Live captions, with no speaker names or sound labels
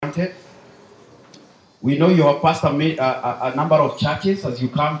granted. We know you have passed a number of churches as you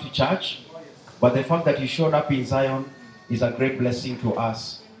come to church, but the fact that you showed up in Zion is a great blessing to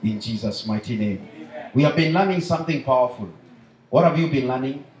us in Jesus' mighty name. We have been learning something powerful. What have you been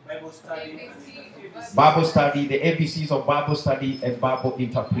learning? Bible study, the ABCs of Bible study and Bible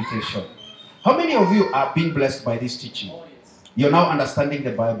interpretation. How many of you are being blessed by this teaching? You're now understanding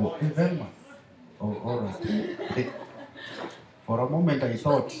the Bible. Very much. Oh, all right. For a moment I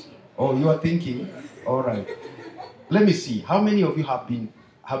thought, oh, you are thinking, all right. Let me see. How many of you have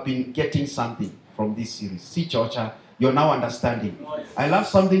been getting something from this series? See, church, you're now understanding. I love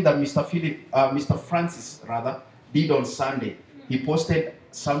something that Mr. Francis did on Sunday. He posted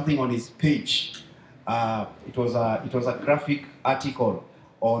something on his page. It was a graphic article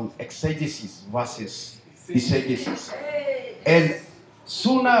on exegesis versus exegesis. And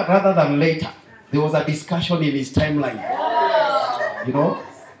sooner rather than later, there was a discussion in his timeline. You know?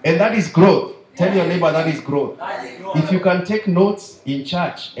 And that is growth. Tell your neighbor that is growth. If you can take notes in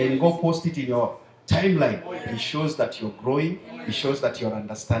church and go post it in your timeline, it shows that you're growing. It shows that you're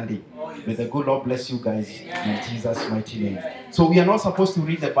understanding. May the good Lord bless you guys in Jesus' mighty name. So we are not supposed to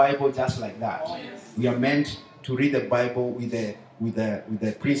read the Bible just like that. We are meant to read the Bible with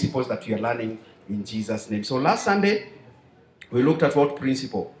the principles that we are learning in Jesus' name. So last Sunday, we looked at what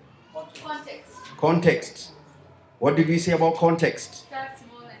principle? Context. What did we say about context? Start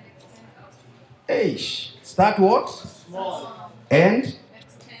small and extend outward. Hey, start what? Small. And?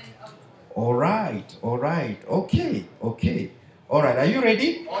 Extend outward. All right. Okay. All right, are you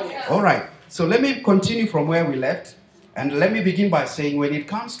ready? Yes. All right. So let me continue from where we left. And let me begin by saying when it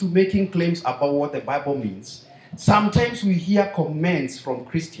comes to making claims about what the Bible means, sometimes we hear comments from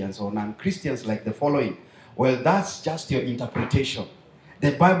Christians or non-Christians like the following. Well, that's just your interpretation.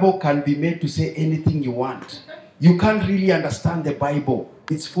 The Bible can be made to say anything you want. You can't really understand the Bible.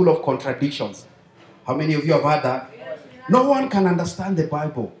 It's full of contradictions. How many of you have heard that? No one can understand the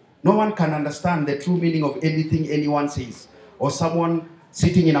Bible. No one can understand the true meaning of anything anyone says. Or someone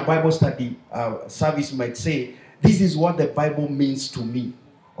sitting in a Bible study service might say, this is what the Bible means to me.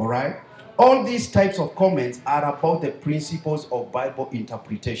 All right? All these types of comments are about the principles of Bible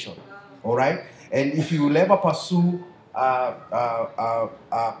interpretation. All right? And if you will ever pursue a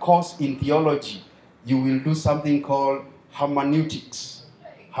course in theology, you will do something called hermeneutics.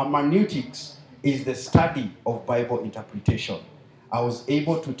 Hermeneutics is the study of Bible interpretation. I was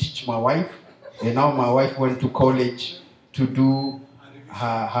able to teach my wife, and now my wife went to college to do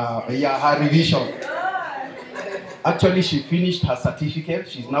her revision. Actually, she finished her certificate.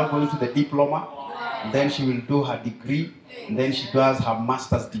 She's now going to the diploma. Then she will do her degree. And then she does her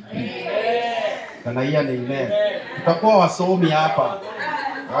master's degree. Can I hear an amen? Tutakuwa wasomi hapa.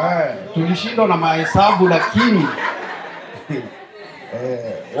 Tulishindwa na mahesabu lakini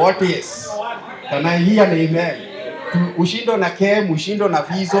what is? Can I hear an amen? Ushindo na chem, ushindo na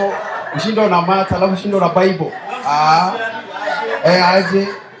fizo, ushindo na math, alafu ushindo na Bible. Aje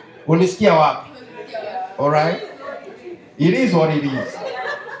ulisikia wapi? All right? It is what it is.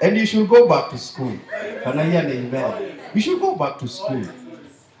 And you should go back to school. Can I hear an amen? You should go back to school.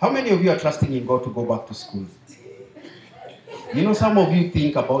 How many of you are trusting in God to go back to school? You know, some of you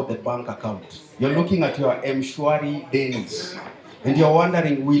think about the bank account. You're looking at your M-Shwari days. And you're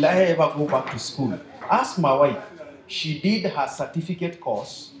wondering, will I ever go back to school? Ask my wife. She did her certificate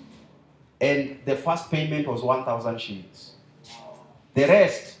course. And the first payment was 1,000 shillings. The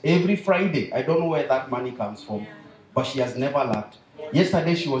rest, every Friday, I don't know where that money comes from. But she has never lacked.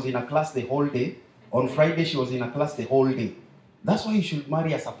 Yesterday, she was in a class the whole day. On Friday, she was in a class the whole day. That's why you should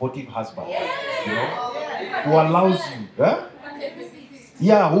marry a supportive husband. You know? Who allows you. Huh?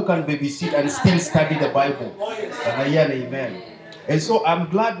 Yeah, who can babysit and still study the Bible. And I hear an amen. And so I'm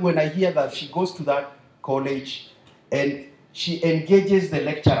glad when I hear that she goes to that college and she engages the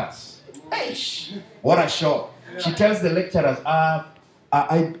lecturers. What a show. She tells the lecturers, I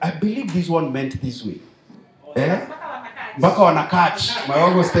believe this one meant this way. Baka wana catch. My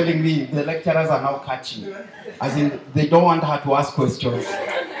wife was telling me the lecturers are now catching. As in, they don't want her to ask questions.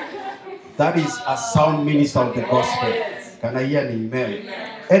 That is a sound minister of the gospel. Can I hear an amen?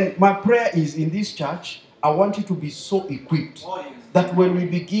 And my prayer is in this church, I want you to be so equipped that when we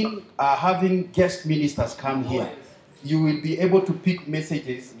begin having guest ministers come here, you will be able to pick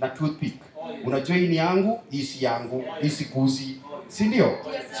messages na toothpick. Unajua hii ni yangu, isi yangu, isi kuzi. Sindio?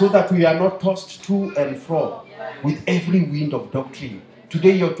 So that we are not tossed to and fro with every wind of doctrine.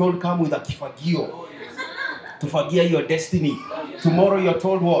 Today you're told come with a kifagio to forgive your destiny. Tomorrow you're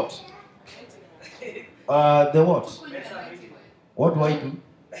told what? The what? What do I do?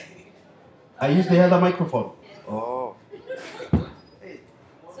 I use the other microphone. Oh.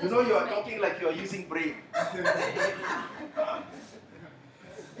 So You know you are talking like you are using brain.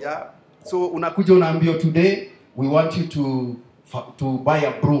 Yeah. So unakuja unaambia today we want you to buy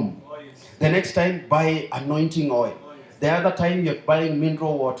a broom. The next time buy anointing oil. The other time you're buying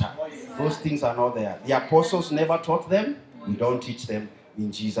mineral water. Those things are not there. The apostles never taught them. We don't teach them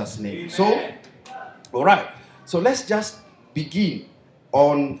in Jesus' name. So, all right. So let's just begin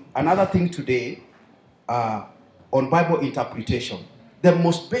on another thing today, on Bible interpretation. The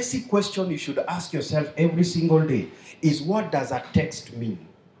most basic question you should ask yourself every single day is, what does a text mean?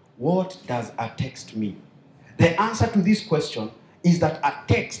 What does a text mean? The answer to this question is that a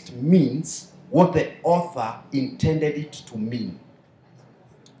text means what the author intended it to mean.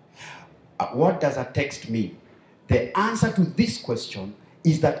 What does a text mean? The answer to this question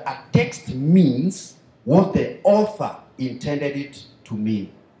is that a text means what the author intended it to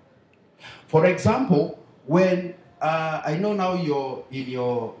mean. For example, when I know now we are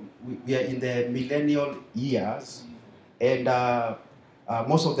in the millennial years, and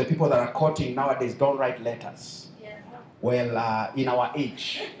most of the people that are courting nowadays don't write letters. Yeah. Well, in our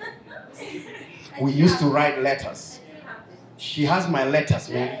age, we used to write letters. She has my letters,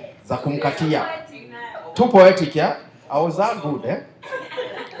 man. Za kumkatia. Too poetic, yeah? I was that good, eh?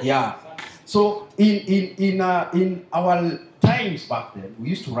 Yeah. So in our times back then, we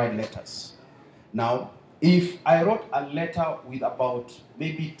used to write letters. Now, if I wrote a letter with about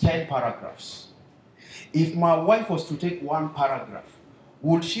maybe 10 paragraphs, if my wife was to take one paragraph,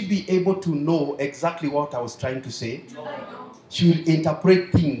 would she be able to know exactly what I was trying to say? No. She will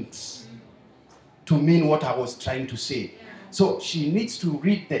interpret things to mean what I was trying to say. So she needs to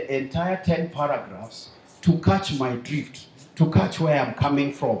read the entire 10 paragraphs to catch my drift, to catch where I'm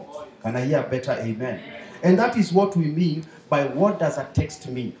coming from. Can I hear better amen? And that is what we mean by what does a text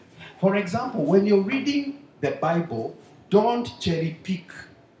mean. For example, when you're reading the Bible, don't cherry pick.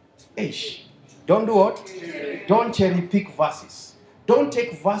 Don't do what? Don't cherry pick verses. Don't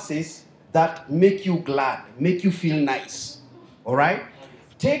take verses that make you glad, make you feel nice. All right?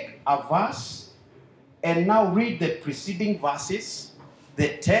 Take a verse and now read the preceding verses,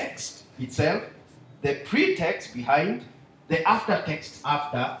 the text itself, the pretext behind, the aftertext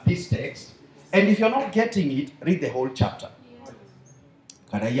after this text. And if you're not getting it, read the whole chapter.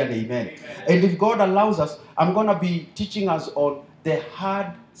 Can I hear an amen? And if God allows us, I'm going to be teaching us on the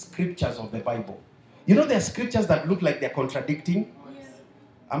hard scriptures of the Bible. You know, there are scriptures that look like they're contradicting.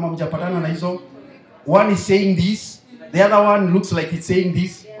 Ama mjapatana na hizo? One is saying this, the other one looks like it's saying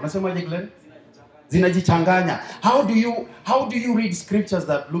this. Unasemaje, Glenn? Zinajichanganya. How do you read scriptures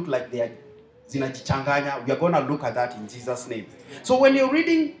that look like they are zinajichanganya? We are going to look at that in Jesus' name. So when you're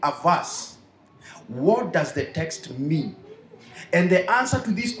reading a verse, what does the text mean? And the answer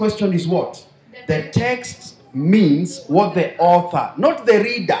to this question is what? The text means what the author, not the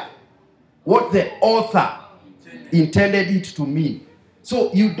reader, what the author intended it to mean.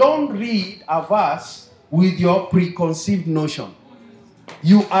 So you don't read a verse with your preconceived notion.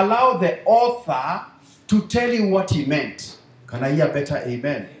 You allow the author to tell you what he meant. Can I hear better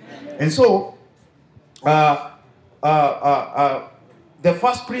amen? And so, the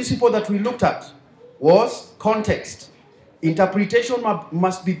first principle that we looked at was context. Interpretation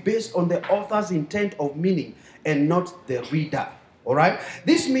must be based on the author's intent of meaning and not the reader. All right?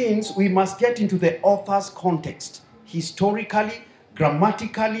 This means we must get into the author's context, historically,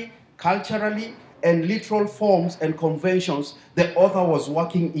 grammatically, culturally, and literal forms and conventions the author was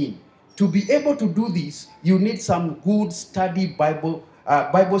working in. To be able to do this, you need some good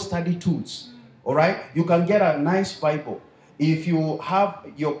Bible study tools. All right? You can get a nice Bible. If you have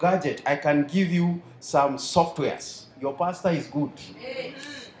your gadget, I can give you some softwares. Your pastor is good.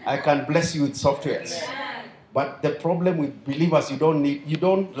 I can bless you with softwares. But the problem with believers, you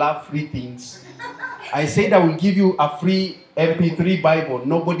don't love free things. I said I will give you a free MP3 Bible.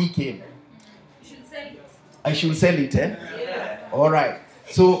 Nobody came. I should sell it, eh? Yeah. All right.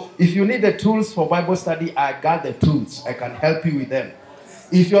 So if you need the tools for Bible study, I got the tools. I can help you with them.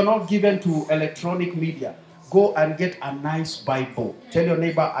 If you're not given to electronic media, go and get a nice Bible. Tell your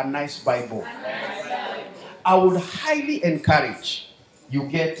neighbor, a nice Bible. I would highly encourage you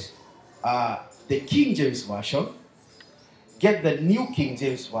get the King James Version, get the New King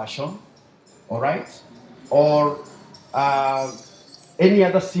James Version, all right? Or any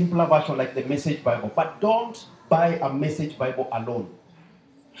other simpler version like the Message Bible. But don't buy a Message Bible alone.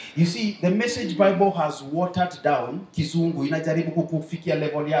 You see, the Message Bible has watered down Kizungu, inajaribu kukufikia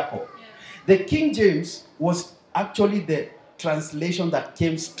level yako. The King James was actually the translation that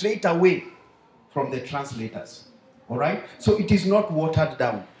came straight away from the translators. All right? So it is not watered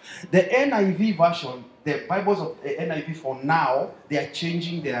down. The NIV version the Bibles of NIV for now, they are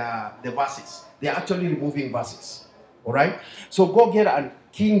changing the verses. They are actually removing verses. All right? So go get a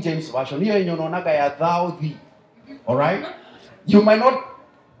King James version. Hiyo yenye unaonaga ya thou thee. All right? You might not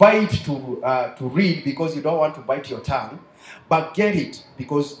buy it to read because you don't want to bite your tongue, but get it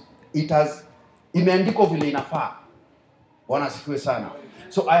because it has imeandikwa vile inafaa. Bwana asifiwe sana.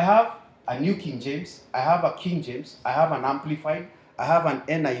 So I have a New King James, I have a King James, I have an Amplified, I have an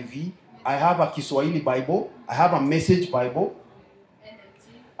NIV, I have a Kiswahili Bible, I have a Message Bible,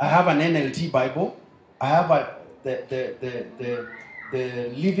 I have an NLT Bible, I have the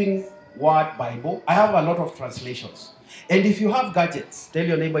Living Word Bible. I have a lot of translations. And if you have gadgets, tell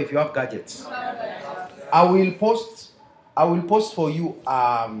your neighbor if you have gadgets. I will post for you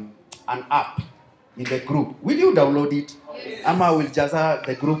an app in the group. Will you download it? Yes. Ama will just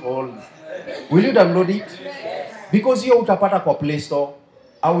the group all. Will you download it? Because hiyo utapata kwa Play Store.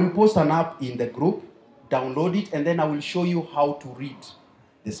 I will post an app in the group, download it, and then I will show you how to read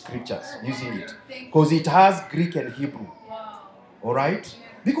the scriptures using it. Because it has Greek and Hebrew. Wow. All right?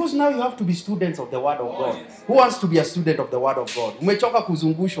 Because now you have to be students of the Word of God. Who wants to be a student of the Word of God? Umechoka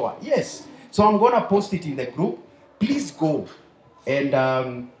kuzungushwa? Yes. So I'm going to post it in the group. Please go. And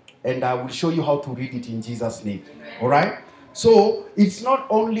I will show you how to read it in Jesus' name. All right? So it's not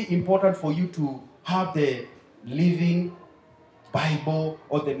only important for you to have the Living Bible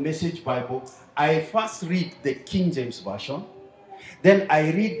or the Message Bible. I first read the King James Version. Then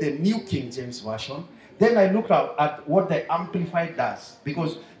I read the New King James Version. Then I look at what the Amplified does.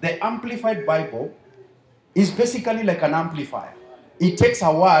 Because the Amplified Bible is basically like an amplifier. It takes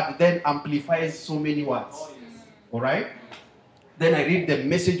a word, then amplifies so many words. All right? Then I read the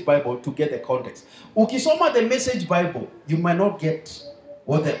Message Bible to get the context. Ukisoma the Message Bible, you might not get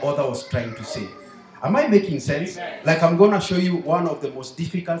what the author was trying to say. Am I making sense? Like I'm going to show you one of the most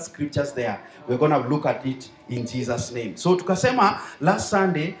difficult scriptures there. We're going to look at it in Jesus' name. So tukasema last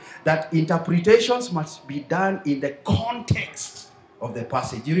Sunday that interpretations must be done in the context of the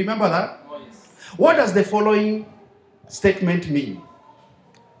passage. You remember that? What does the following statement mean?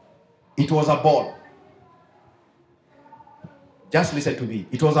 It was a ball. Just listen to me.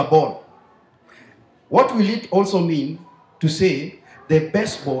 It was a ball. What will it also mean to say the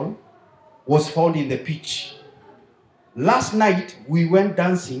best ball was found in the pitch? Last night we went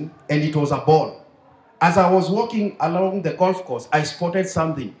dancing and it was a ball. As I was walking along the golf course, I spotted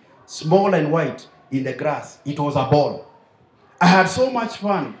something small and white in the grass. It was a ball. I had so much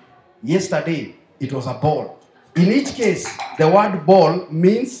fun yesterday. It was a ball. In each case, the word ball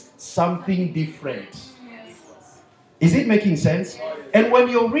means something different. Is it making sense? And when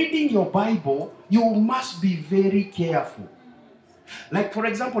you're reading your Bible, you must be very careful. Like, for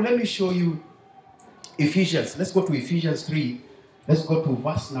example, let me show you Ephesians. Let's go to Ephesians 3. Let's go to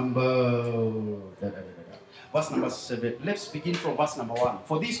verse number 7. Let's begin from verse number 1.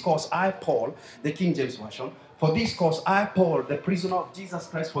 For this cause I, Paul, the King James Version, for this cause I, Paul, the prisoner of Jesus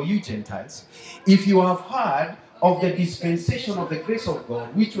Christ for you Gentiles, if you have heard of the dispensation of the grace of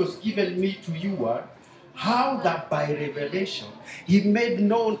God, which was given me to you, how that by revelation he made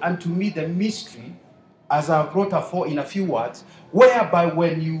known unto me the mystery, as I have wrote afore in a few words, whereby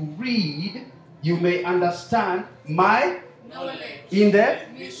when you read, you may understand my Knowledge. in the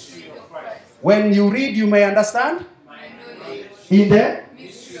Mystery of Christ. when you read, you may understand My knowledge. in the.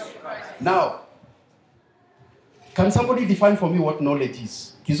 Mystery of Christ. Now, can somebody define for me what knowledge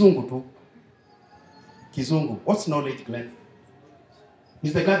is? Kizungu tu. Kizungu. What's knowledge, Glenn?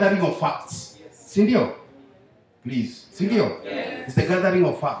 It's the gathering of facts. Sindio? Please. Sindio? Yes. It's the gathering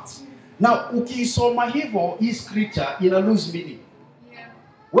of facts. Now, ukisoma hivo, hii scripture ina lose meaning. Yeah.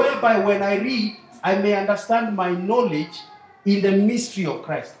 Whereby when I read, I may understand my knowledge in the mystery of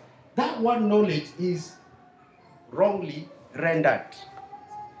Christ. That word knowledge is wrongly rendered.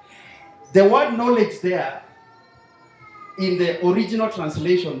 The word knowledge there in the original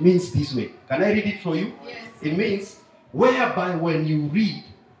translation means this way. Can I read it for you? Yes. It means, whereby when you read,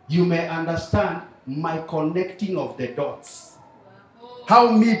 you may understand my connecting of the dots. Oh. How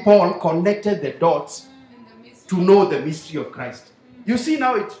me, Paul, connected the dots In the mystery. to know the mystery of Christ. You see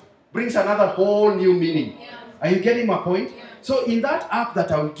now it brings another whole new meaning. Yeah. Are you getting my point? Yeah. So in that app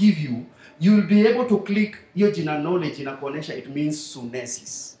that I will give you, you'll be able to click your jina knowledge in a connection. It means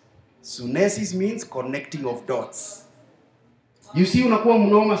sunesis. Sunesis means connecting of dots. You see unakuwa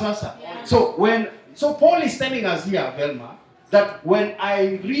mnoma sasa? Yeah. So Paul is telling us here, Velma, that when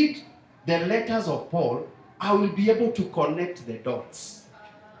I read the letters of Paul, I will be able to connect the dots.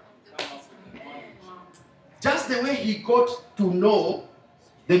 Just the way he got to know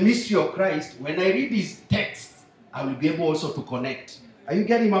the mystery of Christ, when I read his text, I will be able also to connect. Are you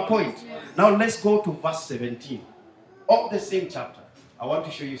getting my point? Now let's go to verse 17 of the same chapter. I want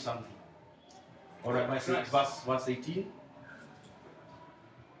to show you something. All right, verse 18,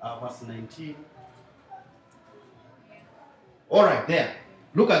 verse 19. All right, there.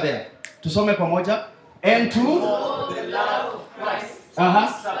 Look at there. Tusome pamoja. And to the love of Christ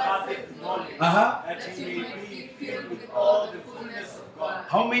surpasseth knowledge, that you may be filled with all the fullness of God.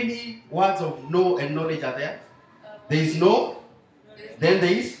 How many words of know and knowledge are there? There is know. Then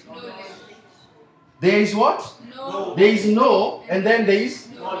there is. There is what? No. There is know, and then there is.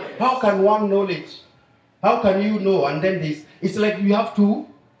 Knowledge. How can one knowledge? How can you know and then this? It's like you have two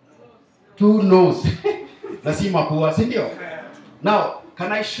nose. Nasima pua, sindio? Now,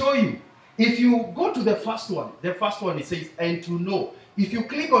 can I show you? If you go to the first one it says, and to know. If you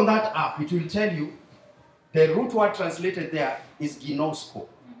click on that app, it will tell you the root word translated there is ginosko,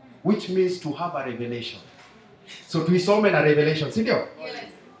 which means to have a revelation. So to isome a revelation, sindio? Yes.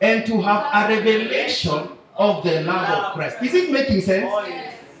 And to have a revelation of the love of Christ. Is it making sense?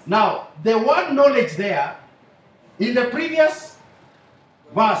 Yes. Now, the word knowledge there, in the previous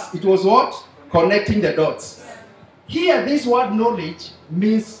verse, it was what? Connecting the dots. Here, this word knowledge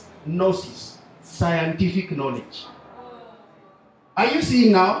means gnosis, scientific knowledge. Are you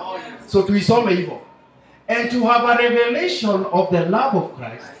seeing now? So to isome evil. And to have a revelation of the love of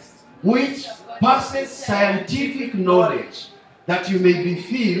Christ, which passes scientific knowledge, that you may be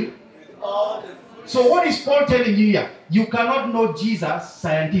filled. All the fullness. So what is Paul telling you here? You cannot know Jesus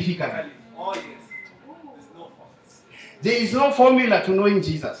scientifically. Oh yes. There's no fault. There is no formula to knowing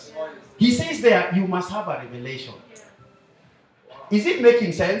Jesus. Oh yes. He says there, you must have a revelation. Is it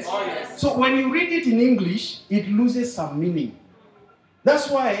making sense? Oh yes. So when you read it in English, it loses some meaning. That's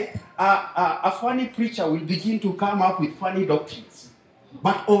why a funny preacher will begin to come up with funny doctrines.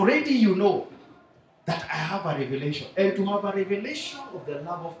 But already you know that I have a revelation. And to have a revelation of the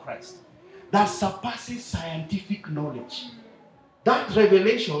love of Christ that surpasses scientific knowledge. That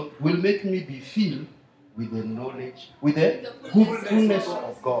revelation will make me be filled with the knowledge, with the goodness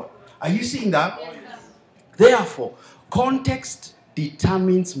of God. Are you seeing that? Yes, sir. Therefore, context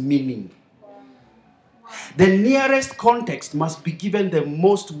determines meaning. The nearest context must be given the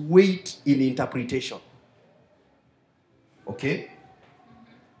most weight in interpretation. Okay?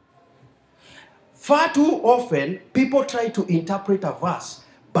 Far too often, people try to interpret a verse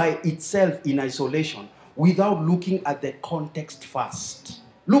by itself in isolation without looking at the context first.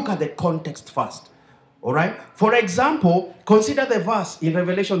 Look at the context first. All right? For example, consider the verse in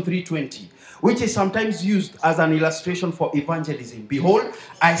Revelation 3:20, which is sometimes used as an illustration for evangelism. Behold,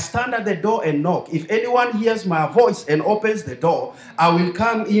 I stand at the door and knock. If anyone hears my voice and opens the door, I will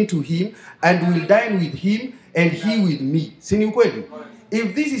come into him and will dine with him and he with me. Sini ukweli?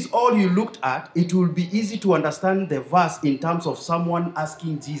 If this is all you looked at, it will be easy to understand the verse in terms of someone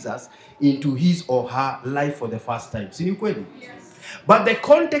asking Jesus into his or her life for the first time. Sini ukweli? Yes. But the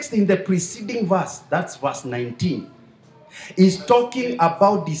context in the preceding verse, that's verse 19, is talking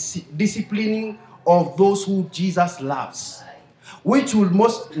about disciplining of those who Jesus loves, which will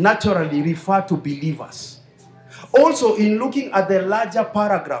most naturally refer to believers. Also, in looking at the larger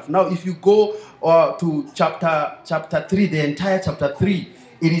paragraph, now if you go to chapter 3, the entire chapter 3,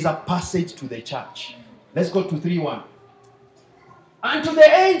 it is a passage to the church. Let's go to 3:1. And to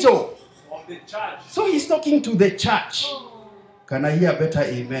the angel. Of the church. So he's talking to the church. Can I hear better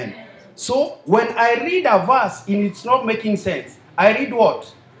amen? So when I read a verse and it's not making sense, I read what?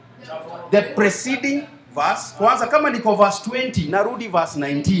 The preceding verse. Kwanza kama niko verse 20, narudi verse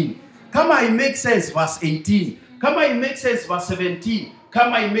 19. Kama it makes sense, verse 18. Kama it makes sense, verse 17.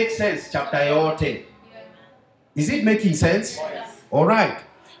 Kama it makes sense, chapter 10. Is it making sense? All right.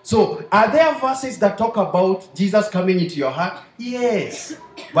 So are there verses that talk about Jesus coming into your heart? Yes.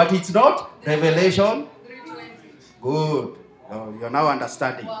 But it's not Revelation. 3:20. Good. Oh, you're now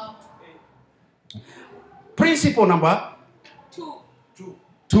understanding. Wow. Principle number 2.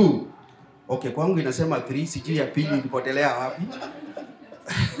 2. Okay, kwangu inasema 3, sijui ya pili ilipotelea wapi.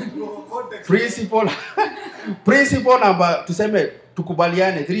 Principle number, tuseme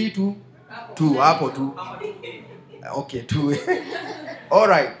tukubaliane 3 2 hapo tu. Okay, 2. All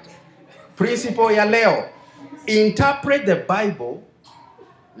right. Principle ya leo. Interpret the Bible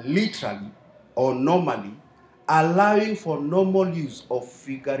literally or normally, allowing for normal use of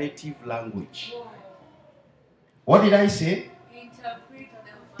figurative language. What did I say?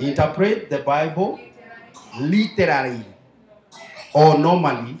 Interpret the Bible literally or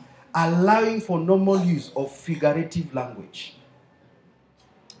normally, allowing for normal use of figurative language.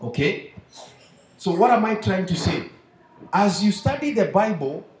 Okay? So what am I trying to say? As you study the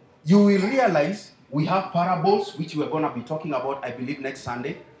Bible, you will realize We have parables, which we're going to be talking about, I believe, next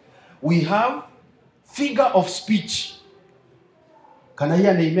Sunday. We have figure of speech. Can I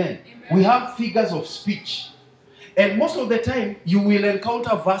hear an amen? We have figures of speech. And most of the time, you will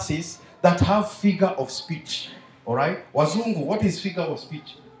encounter verses that have figure of speech. All right? Wazungu, what is figure of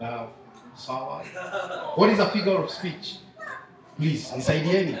speech? Sawa. What is a figure of speech? Please,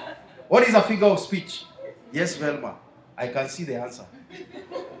 nisaidieni. What is a figure of speech? Yes, Velma. I can see the answer.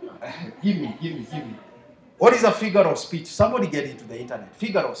 Give me. What is a figure of speech? Somebody get into the internet.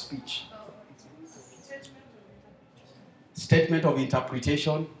 Figure of speech. Statement of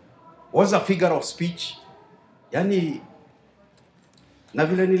interpretation. What's a figure of speech? Yani, na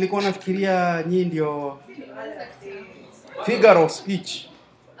vile nilikuwa nafikiria nyinyi ndio figure of speech.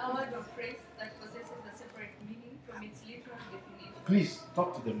 A word of phrase that possesses a separate meaning from its literal definition. Please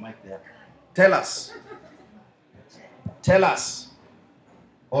talk to the mic there. Tell us.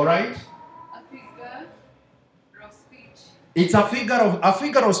 All right? A figure of speech. It's a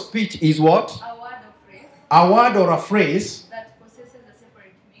figure of speech is what? A word or phrase A word or a phrase that possesses a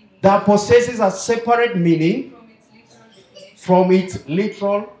separate meaning that possesses a separate meaning from its literal definition. from its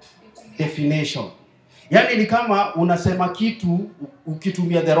literal definition. Yani ni kama unasema kitu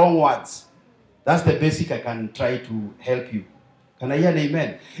ukitumia the wrong words. That's the basic I can try to help you. Can I hear an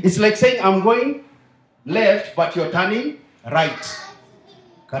amen? It's like saying I'm going left but you're turning right.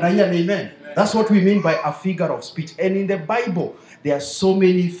 Can I hear an amen? That's what we mean by a figure of speech. And in the Bible, there are so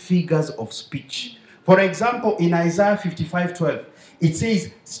many figures of speech. For example, in Isaiah 55:12, it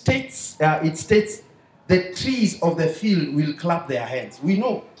states, the trees of the field will clap their hands. We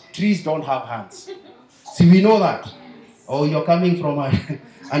know trees don't have hands. See, we know that. Oh, you're coming from an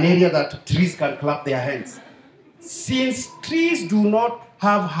area that trees can clap their hands. Since trees do not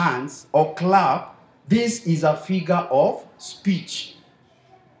have hands or clap, this is a figure of speech.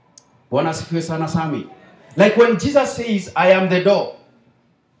 Bwana sifiwe sana Sami. Like when Jesus says, I am the door,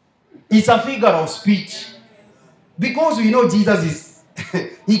 it's a figure of speech. Because we know Jesus is,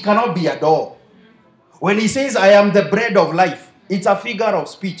 he cannot be a door. When he says, I am the bread of life, it's a figure of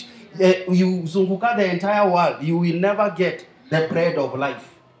speech. You zunguka the entire world, you will never get the bread of life.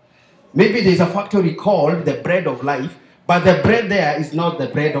 Maybe there's a factory called the bread of life, but the bread there is not the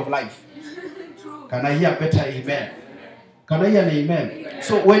bread of life. Can I hear better amen? Can I hear an amen?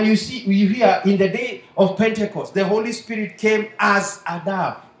 So when you hear in the day of Pentecost, the Holy Spirit came as a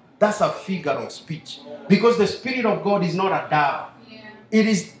dove. That's a figure of speech. Because the Spirit of God is not a dove. Yeah.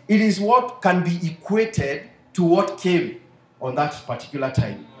 It is what can be equated to what came on that particular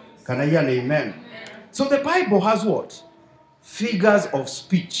time. Can I hear an amen? So the Bible has what? Figures of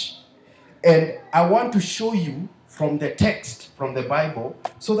speech. And I want to show you from the text, from the Bible,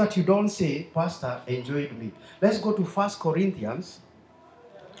 so that you don't say, Pastor enjoyed me. Let's go to 1 Corinthians.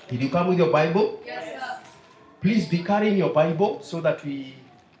 Did you come with your Bible? Yes, sir. Please be carrying your Bible so that we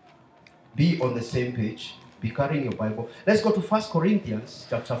be on the same page. Be carrying your Bible. Let's go to 1 Corinthians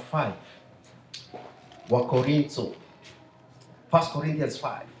chapter 5. Wa Korintho. 1 Corinthians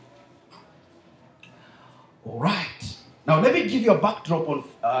 5. All right. Now let me give you a backdrop on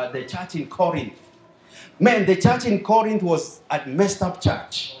the church in Corinth. Man, the church in Corinth was a messed up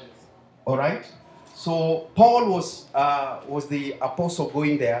church. All right. So Paul was the apostle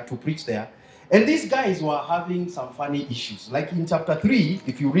going there to preach there. And these guys were having some funny issues. Like in chapter 3,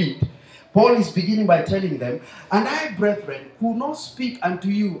 if you read, Paul is beginning by telling them, and I, brethren, who not speak unto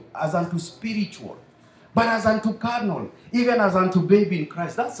you as unto spiritual, but as unto carnal, even as unto babe in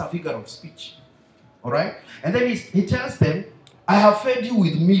Christ. That's a figure of speech. All right? And then he tells them, I have fed you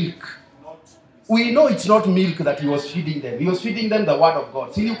with milk. We know it's not milk that he was feeding them. He was feeding them the word of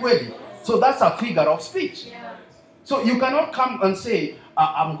God. So that's a figure of speech. Yeah. So you cannot come and say,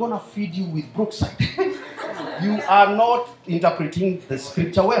 I'm going to feed you with Brookside. You are not interpreting the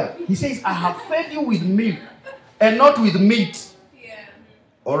scripture well. He says, I have fed you with milk and not with meat. Yeah.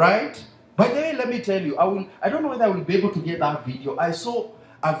 All right? By the way, let me tell you, I don't know whether I will be able to get that video. I saw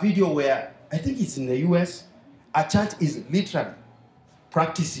a video where, I think it's in the US, a church is literally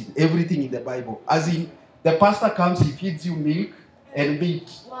practicing everything in the Bible. As in, the pastor comes, he feeds you milk and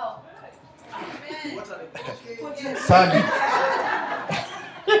meat. Wow. Sadly.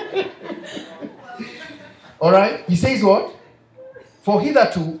 All right? He says what? For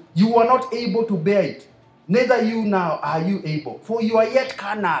hitherto you were not able to bear it, neither you now are you able, for you are yet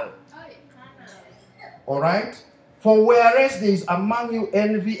carnal. All right? For whereas there is among you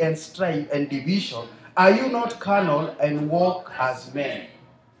envy and strife and division, are you not carnal and walk as men?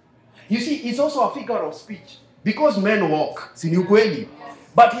 You see, it's also a figure of speech. Because men walk, sinukweli.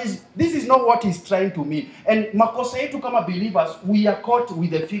 But this is not what he's trying to mean. And makosa yetu kama believers, we are caught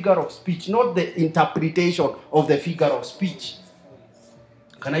with the figure of speech, not the interpretation of the figure of speech.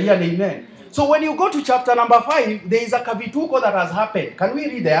 Can I hear an amen? So when you go to chapter number 5, there is a kavituko that has happened. Can we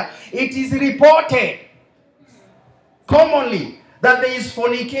read there? It is reported commonly that there is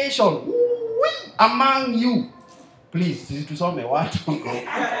fornication among you. Please, to some what?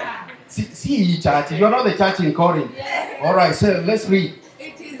 See church. You're not the church in Corinth. Yes. All right, so let's read.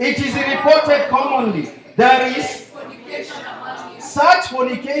 It is reported commonly there is fornication among you. Such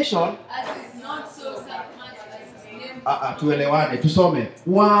fornication As is not so much as his name. Tuelewane, tusome.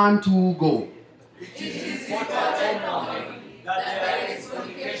 1, 2, go. It is reported commonly that there is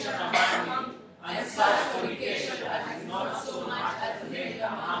fornication among you, and such fornication as is not so much as the name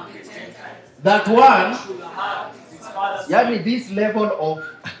among the Gentiles. That one, should have his father's yeah, this level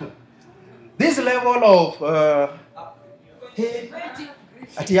of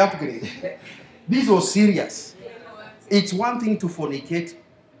at the upgrade. This was serious. It's one thing to fornicate.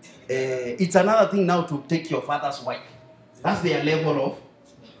 It's another thing now to take your father's wife. That's their level of.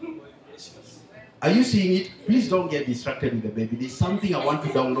 Are you seeing it? Please don't get distracted with the baby. There's something I want to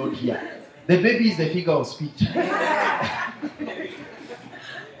download here. The baby is the figure of speech.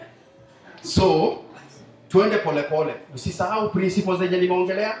 So, tuende pole pole. Usisahau principles zenye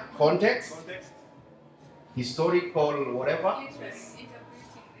nimeongelea, context, historical whatever,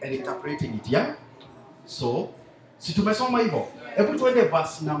 and interpreting it, yeah? So, si tumesoma hivyo. Hebu tuende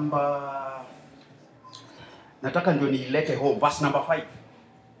verse number, nataka ndio niilete home, verse number 5.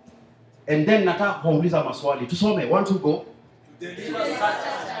 And then nataka kuuliza maswali. Tusome, 1, 2, go.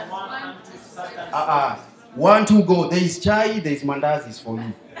 One to go. There is chai, there is mandazis for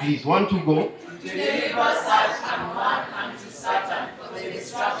you. Please, 1, 2, go. To deliver such an one unto Satan for the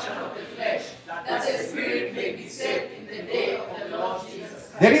destruction of the flesh, that the spirit may be saved in the day of the Lord Jesus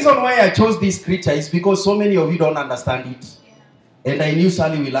Christ. The reason why I chose this scripture is because so many of you don't understand it. And I knew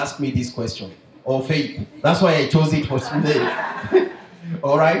Sally will ask me this question. Or Faith. That's why I chose it for today.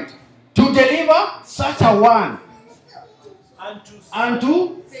 Alright? To deliver such a one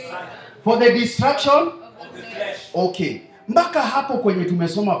unto for the destruction of the flesh. Okay. Mpaka hapo kwenye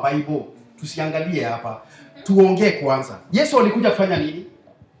tumesoma Bible, tusiangalie hapa. Tuongee kwanza. Yesu alikuja kufanya nini?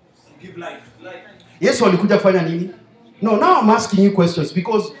 Give life. Yesu alikuja kufanya nini? No, now I'm asking you questions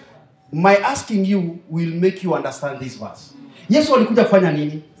because my asking you will make you understand this verse. Yesu alikuja kufanya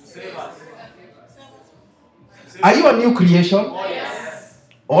nini? Save us. Are you a new creation? Oh, yes.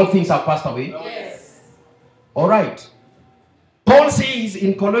 All things have passed away? Yes. All right. Paul says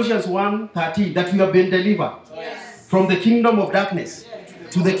in Colossians 1:13 that we have been delivered from the kingdom of darkness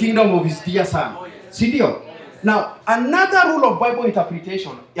to the kingdom of his dear son. Sindio? Now, another rule of Bible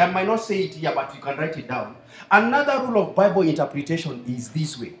interpretation, I might not say it here, but you can write it down. Another rule of Bible interpretation is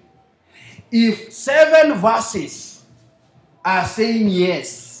this way. If 7 verses are saying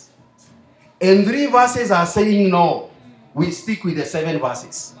yes, and 3 verses are saying no, we stick with the 7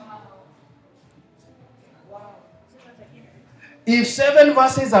 verses. If 7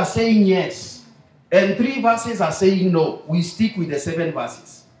 verses are saying yes, and 3 verses are saying no, we stick with the 7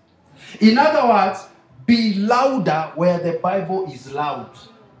 verses. In other words, be louder where the Bible is loud,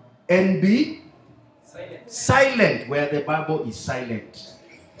 and be silent where the Bible is silent.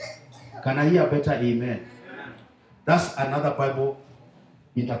 Can I hear a better amen? That's another Bible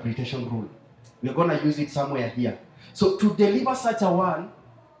interpretation rule. We're going to use it somewhere here. So to deliver such a one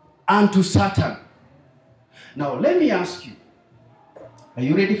unto Satan. Now let me ask you, are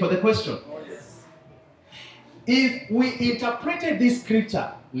you ready for the question? Yes. If we interpreted this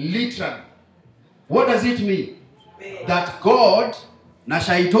scripture literally, what does it mean? That God na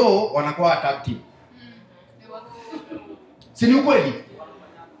Shaito wanakuwa attacked. Si ni ukweli?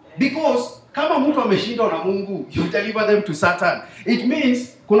 Because kama mtu ameshindwa na Mungu, you deliver them to Satan. It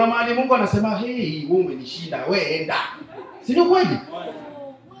means kuna mahali Mungu anasema, hey, wewe umenishinda, wewe enda. Si ni ukweli?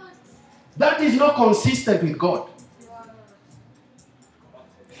 That is not consistent with God.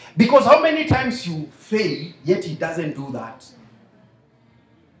 Because how many times you fail, yet he doesn't do that.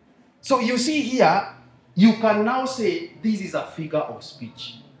 So you see here, you can now say, this is a figure of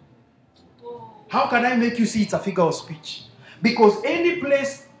speech. How can I make you see it's a figure of speech? Because any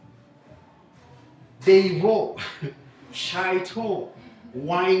place Devo, Shaito,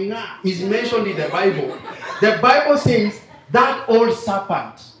 Waina is mentioned in the Bible. The Bible says that old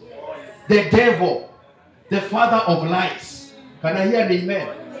serpent, the devil, the father of lies. Can I hear an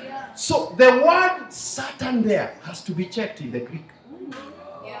amen? So the word Satan there has to be checked in the Greek.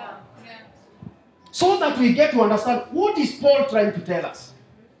 So that we get to understand what is Paul trying to tell us.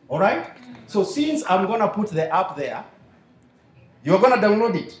 All right? So since I'm going to put the app there, You're going to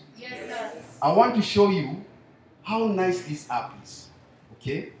download it? Yes, sir. I want to show you how nice this app is.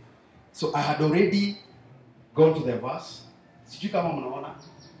 Okay? So I had already gone to the verse. Sijui kama mnaona.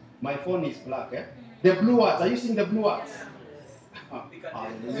 My phone is black, eh? The blue words. Are you seeing the blue words?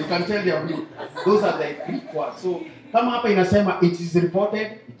 You can tell they are blue. Those are the Greek words. So kama hapa inasema it is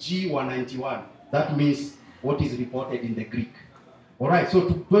reported G191. That means what is reported in the Greek. Alright, so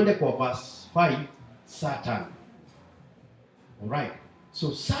twende kwa verse 5, Satan. Alright,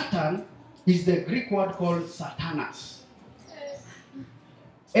 so Satan is the Greek word called Satanas.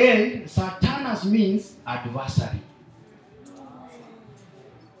 And Satanas means adversary.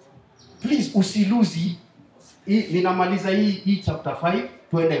 Please usiluzi. Ninamaliza hii chapter 5,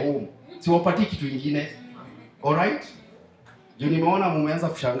 twende home. Siwapati kitu kingine. Alright? Juu nimeona mumeanza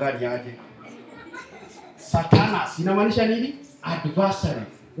kushangaa ni aje. Satanas inamaanisha nini? Adversary.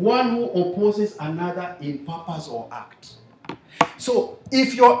 One who opposes another in purpose or act. So,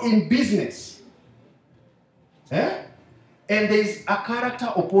 if you're in business, and there is a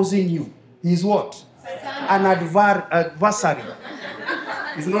character opposing you, is what? Satan. An adversary.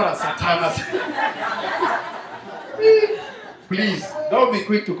 It's not a Satanas. Please, don't be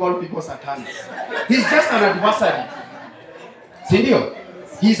quick to call people Satanas. He's just an adversary. Sindio?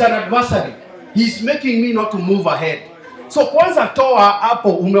 He's an adversary. He's making me not to move ahead. So kwanza toa hapo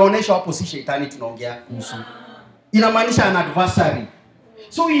umeonesha hapo si shetani tunaongea kuhusu. Inamaanisha an adversary.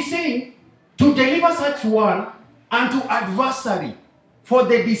 So he's saying to deliver such one unto adversary for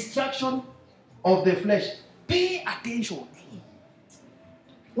the destruction of the flesh. Pay attention.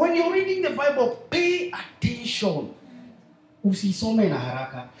 When you're reading the Bible, pay attention. Usisome na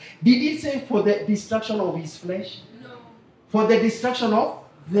haraka. Did it say for the destruction of his flesh? No. For the destruction of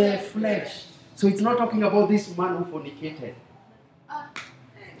the flesh. So it's not talking about this man who fornicated.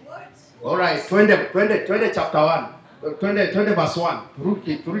 What? All right, 20 chapter 1. 20 verse 1.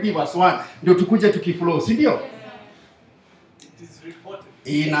 Turudi verse 1. Ndio tukuje tukiflow, si ndio? It is reported.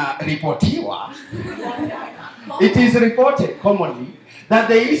 Inaripotiwa. It is reported commonly that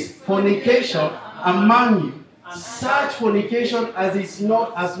there is fornication among you, such fornication as is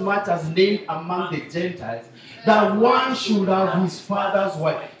not as much as named among the Gentiles, that one should have his father's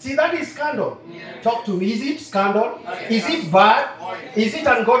wife. See, that is scandal. Talk to me. Is it scandal? Is it bad? Is it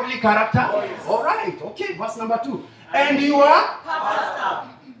ungodly character? All right. Okay. Verse number 2. And you are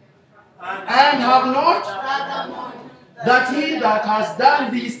and have not that he that has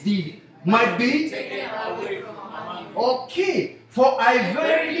done this deed might be okay. For I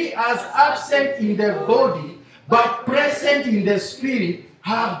verily, as absent in the body, but present in the spirit,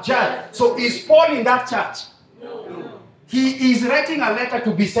 have judged. So is Paul in that church? No. He is writing a letter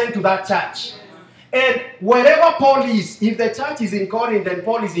to be sent to that church. And wherever Paul is, if the church is in Corinth and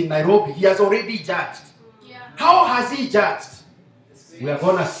Paul is in Nairobi, he has already judged. Yeah. How has he judged? We are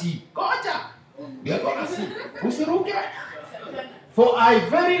going to see. Goja. We are going to see. Usiruke. For I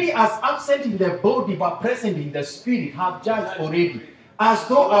verily, as absent in the body but present in the spirit, have judged already, as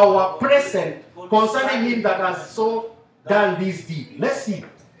though I were present concerning him that has so done this deed. Let's see.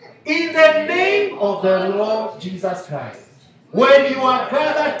 In the name of the Lord Jesus Christ, when you are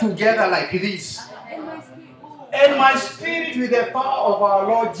gathered together like this, and my spirit with the power of our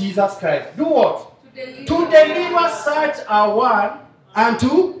Lord Jesus Christ, do what? To deliver such a one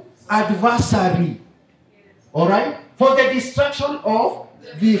unto adversary. Alright? For the destruction of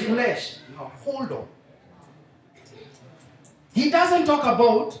the flesh. Now, hold on. He doesn't talk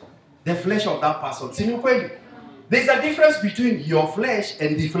about the flesh of that person. Si ni ukweli? There's a difference between your flesh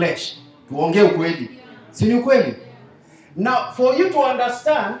and the flesh. Tuongee ukweli. Si ni ukweli? Now, for you to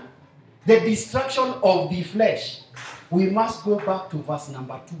understand the destruction of the flesh, we must go back to verse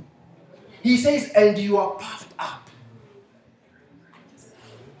number 2. He says, and you are puffed up.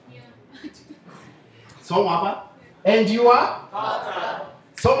 So, Mama, and you are puffed up.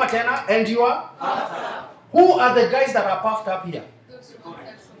 So, Matena, and you are puffed up. Who are the guys that are puffed up here?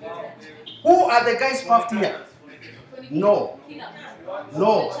 Who are the guys puffed here? No.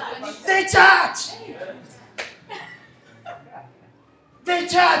 No. The church. The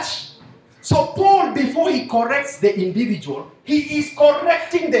church. So Paul, before he corrects the individual, he is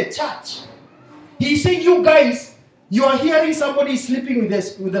correcting the church. He's saying, you guys, you are hearing somebody sleeping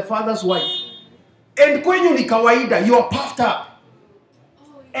with the father's wife. And kwenyu ni kawaida, you are puffed up.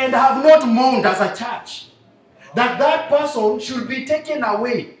 And have not mourned as a church that that person should be taken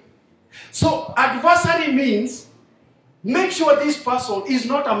away. So adversary means make sure this person is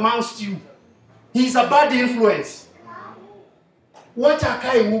not amongst you. He's a bad influence. Wacha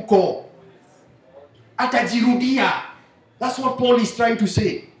akae huko. Atajirudia. That's what Paul is trying to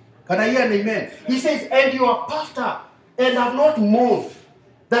say. Can I hear an amen? He says, and you are puffed up and have not mourned,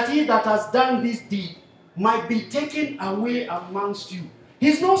 that he that has done this deed might be taken away amongst you.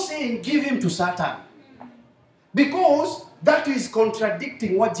 He's not saying give him to Satan, because that is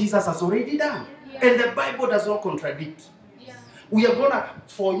contradicting what Jesus has already done. And the Bible does not contradict. We are gonna,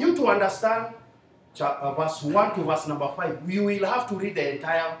 for you to understand verse 1 to verse number 5, we will have to read the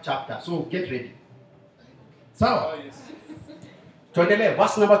entire chapter. So get ready. So, tuendelee.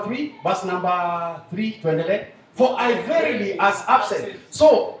 Verse number 3, tuendelee. For I verily as absent.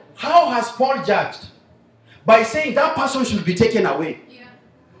 So, how has Paul judged? By saying that person should be taken away.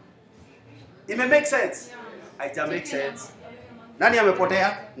 It may make sense. It may make sense. Nani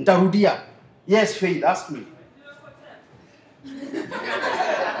amepotea? Nitarudia. Yes, Faith, ask me.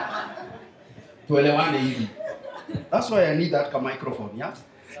 Tuelewane hivi. That's why I need that microphone, yeah?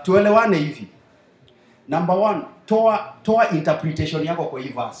 Tuelewane hivi. Number 1, toa interpretation yako kwa hii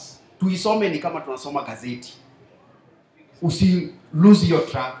verse. Tuisome ni kama tunasoma gazeti. Usi lose your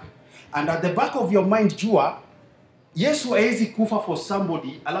track. And at the back of your mind, jua Yesu haezi kufa for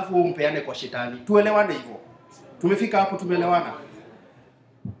somebody alafu umpeane kwa shetani. Tuelewane hivyo. Tumefika hapo, tumeelewana.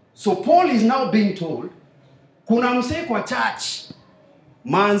 So Paul is now being told, kuna msee kwa church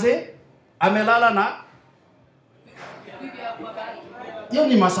manze amelala na hiyo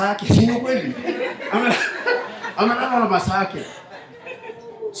ni masaa yake, si kweli? Amelala na masaa yake.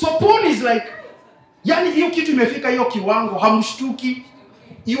 So Paul is like, yani hiyo kitu imefika hiyo kiwango, hamshtuki.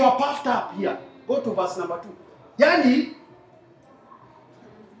 You are puffed up here. Go to verse number 2. Yani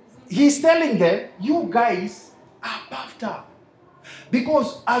he's telling them, you guys are puffed up.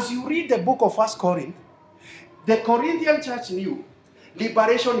 Because as you read the book of 1 Corinthians, the Corinthian church knew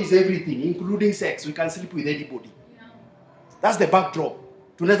liberation is everything, including sex. We can sleep with anybody. That's the backdrop.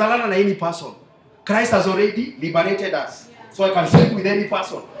 Tunawezalana na any person. Christ has already liberated us. So I can sleep with any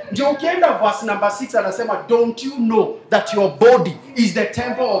person. Ndio ukienda verse number 6 anasema, don't you know that your body is the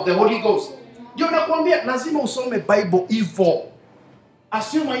temple of the Holy Ghost? Ndio nakwambia lazima usome Bible hivyo.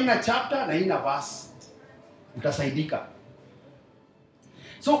 Assume ina chapter na ina verse. Utasaidika.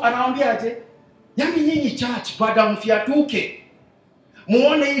 So anawaambia aje? Yani nyinyi church baada mfiatuke.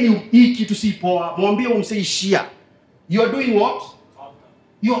 Muone hii kitu si poa. Mwambie umseishia. You are doing what?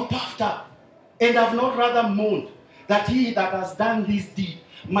 You are puffed up. And have not rather mourned that he that has done this deed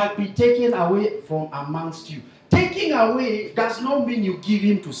might be taken away from amongst you. Taking away does not mean you give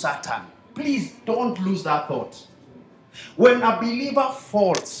him to Satan. Please don't lose that thought. When a believer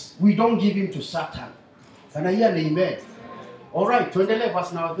falls, we don't give him to Satan. Can I hear an amen? Alright, 20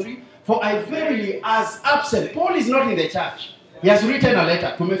 verse number 3. For I verily as absent. Paul is not in the church. He has written a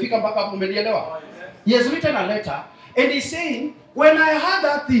letter. Tumefika mpaka hapo umenielewa? He has written a letter and he's saying, when I heard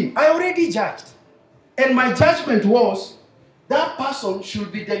that thing, I already judged. And my judgment was that person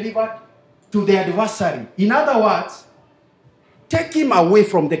should be delivered to the adversary. In other words, take him away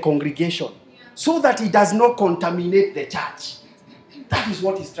from the congregation so that he does not contaminate the church. That is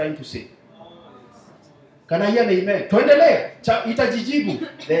what he's trying to say. Can I hear an amen? Tuendelee.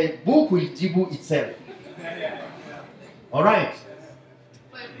 Itajijibu. The book will jibu itself. All right.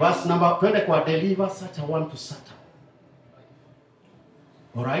 Verse number 20, kwa deliver such a one to Satan.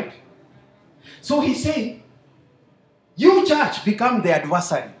 All right. So he's saying, you church become the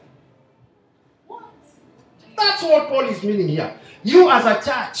adversary. What? That's what Paul is meaning here. You as a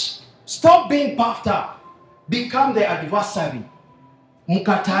church, stop being puffed up. Become the adversary.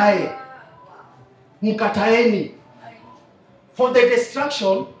 Mukatae. Mukataeni. For the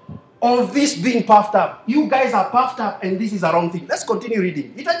destruction of this being puffed up. You guys are puffed up and this is a wrong thing. Let's continue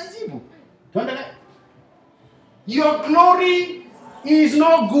reading. Itajijibu. Your glory is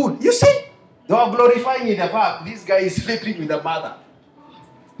not good. You see? They are glorifying in the fact this guy is sleeping with the mother.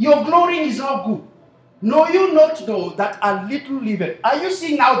 Your glory is not good. Know you not know that a little leaven. Are you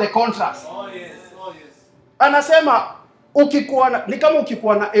seeing now the contrast? Oh yes, oh yes. Anasema ukikuwa na, ni kama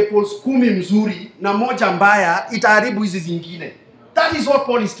ukikuwa na apples 10 mzuri na moja mbaya itaharibu hizi zingine. That is what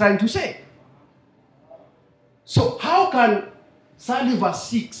Paul is trying to say. So how can Psalm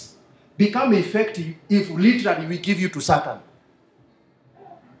verse 6 become effective if literally we give you to Satan?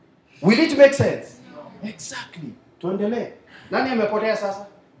 Will it make sense? Exactly. Tuendelee. Nani amepotea sasa?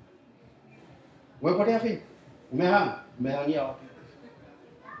 Umepotea vipi? Umehania wapi?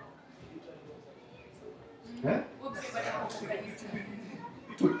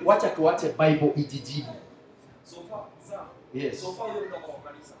 Wacha tuache Bible ijijibu. So far, sir. Yes. So far wewe mko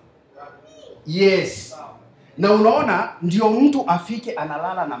kanisa. Yes. Na unaona ndio mtu afike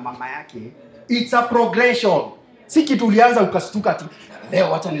analala na mama yake. It's a progression. Si kitu ulianza ukastuka ati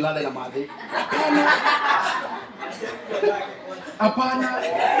leo acha nilale na madhe. Hapana.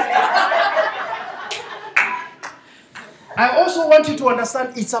 I also want you to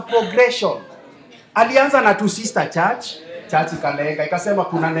understand it's a progression. Alianza na two sister church ikalenga, ikasema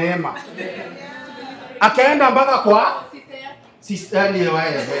kuna neema. Akaenda mpaka kwa sister ni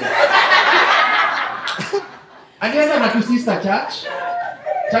wewe. Alianza na two sister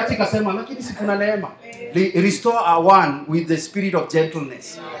church ikasema lakini si kuna neema. Restore our one with the spirit of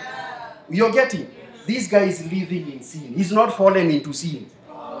gentleness. You're getting? This guy is living in sin. He's not fallen into sin.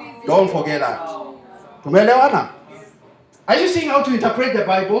 Don't forget that. Tumeelewana? Are you seeing how to interpret the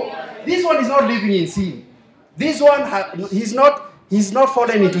Bible? This one is not living in sin. This one, he's not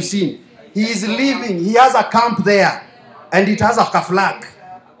fallen into sin. He is living. He has a camp there. And it has a flag.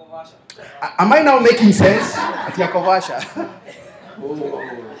 Am I now making sense? Atiakovasha. Oh.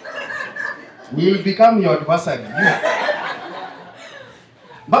 We will become your adversary.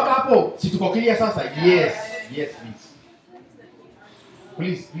 Mpaka hapo, si tuko clear sasa? Yes,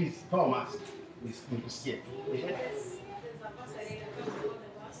 please. Please, toa mask. Nikusikie.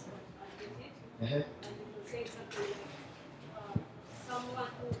 Someone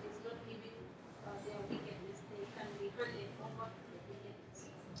who is not giving their wickedness, they can be handed over to the wickedness.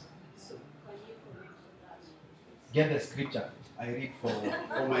 So, can you comment on that? Get the scripture. I read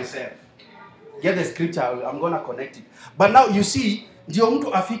for myself. Get the scripture. I'm going to connect it. But now you see, ndio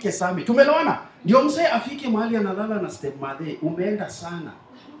mtu afike sami. Tumeelewana? Ndio msee afike mahali analala na stepmother. Umeenda sana.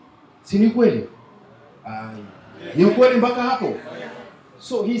 Si ni kweli? Ni kweli mpaka hapo.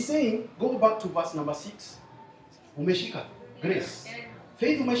 So he's saying, go back to verse number 6. Umeshika? Grace.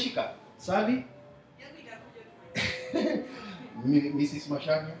 Faith umeshika? Sally? Mrs.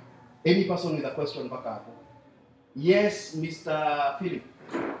 Mashanya? Any person with a question back up? Yes, Mr. Philip.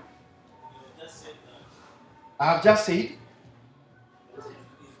 I have just said.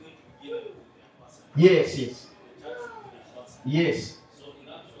 Yes.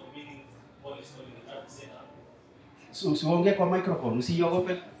 So usiongee kwa microphone,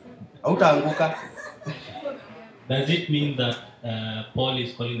 usiogope. Hautaanguka. Does it mean that Paul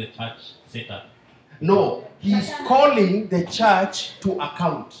is calling the church Satan? No, he's calling the church to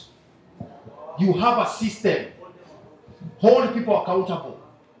account. You have a system. Hold people accountable.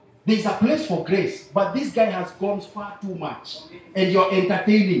 There's a place for grace, but this guy has gone far too much. And you're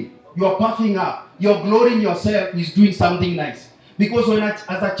entertaining, you're puffing up, you're glorying yourself, he's doing something nice. Because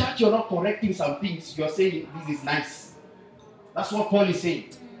as a church, you're not correcting some things, you're saying this is nice. That's what Paul is saying.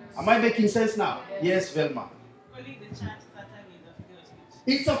 Am I making sense now? Yes, Velma.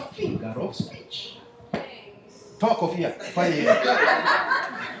 It's a figure of speech. Talk of here.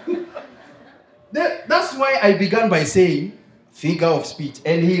 That's why I began by saying figure of speech.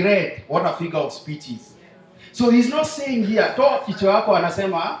 And he read what a figure of speech is. So he's not saying here, toa kichwa yako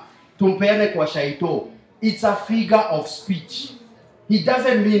anasema tumpeane kwa shaito. It's a figure of speech. He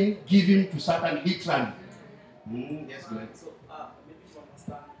doesn't mean give him to Satan literally. Yes, go ahead. So, maybe to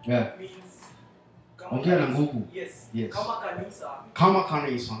understand. Yeah. It means Ongea na nguvu. Yes. Yes. Kama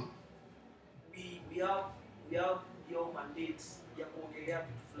kanisa, we have your mandate ya kuongelea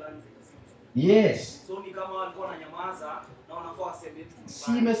vitu fulani zenye. Yes. So ni kama walikuwa wananyamaza na wanafaa waseme tu.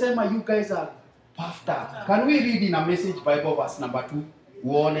 Si imesema you guys are puffed up. Can we read in a Message Bible verse number 2?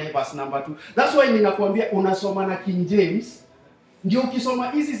 Uone verse number 2. That's why ninakuambia unasoma na King James. Ndio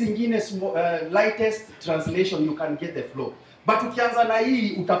ukisoma hizi zingine lightest translation you can get the flow. But ukianza na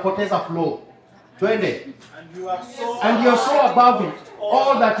hii utapoteza flow. Twende. And you're so above it.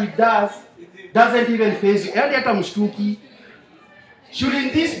 All that it does doesn't even faze you. Yaani hata mshtuki.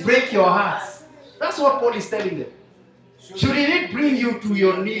 Shouldn't this break your hearts? That's what Paul is telling them. Shouldn't it bring you to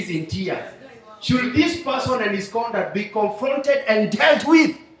your knees in tears? Should this person and his conduct be confronted and dealt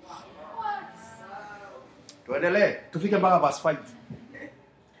with? Tuendelee. Tufike mpaka verse 5.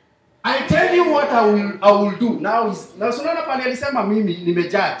 I tell you what I will do. Now unaona pale alisema mimi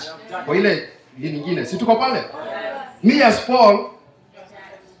nimejudge. Kwa ile nyingine. Si tuko pale? Me as Paul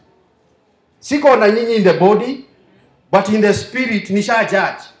siko na nyinyi in the body but in the spirit nisha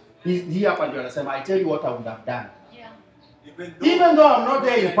judge. Hii hapa ndio anasema I tell you what I would have done. Even though I'm not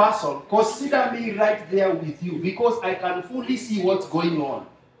there in person, consider me right there with you because I can fully see what's going on.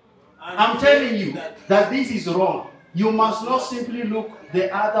 I'm telling you that this is wrong. You must not simply look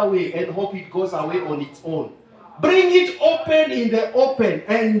the other way and hope it goes away on its own. Bring it open in the open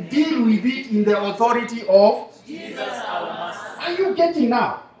and deal with it in the authority of Jesus our Master. Are you getting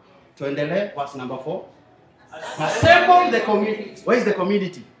now? Tuendelee, verse number 4. Assemble the community. Where is the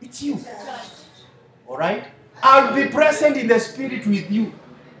community? It's you. Alright? I'll be present in the spirit with you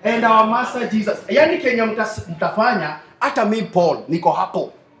and our Master Jesus. Yani Kenya mtafanya, hata me Paul, niko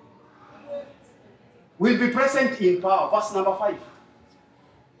hapo. We'll be present in power. Verse number 5.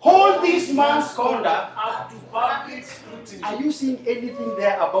 Hold this man's conduct. up to public scrutiny. Are you seeing anything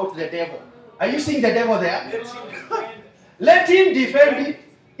there about the devil? Are you seeing the devil there? Let him defend. Let him defend it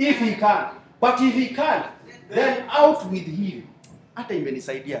if he can. But if he can't, then out with him. Hata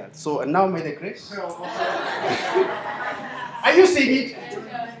imenisaidia. So now may the grace. Are you seeing it?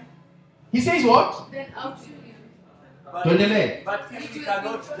 He says what? Then out to him. Tuendelee. But if he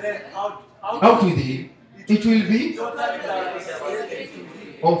cannot, then Out with him. It will be, totally devastating to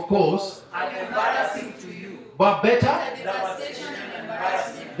him of course, and embarrassing to you. but better Devastation and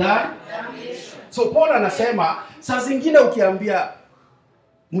embarrassment. than. So Paul anasema saa zingine ukiambia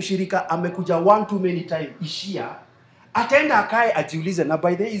mshirika amekuja one too many time ishia, ataenda akae ajiulize na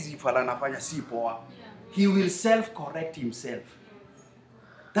by the way hizi fala anafanya si poa. He will self correct himself.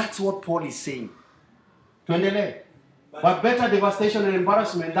 That's what Paul is saying. Tuendelee. But better devastation and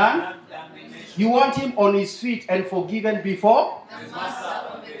embarrassment than. You want him on his feet and forgiven before?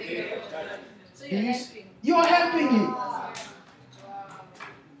 So you're helping. You are helping him.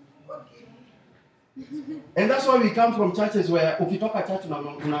 And that's why we come from churches where ukitoka church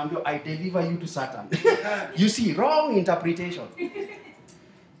unaambiwa I deliver you to Satan. You see, wrong interpretation.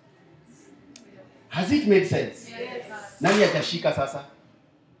 Has it made sense? Yes. Nani atashika sasa?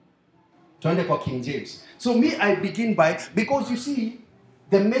 Tuende kwa King James. So me, I begin by, because you see,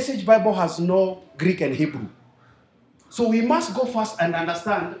 the Message Bible has no Greek and Hebrew. So we must go first and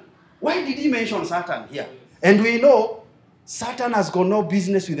understand, why did he mention Satan here? And we know, Satan has got no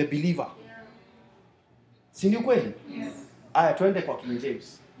business with the believer. Si ni kweli? Yes. Aya, twende kwa King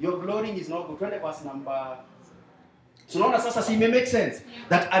James. Your glorying is not good. Twende verse number. So now sasa si make sense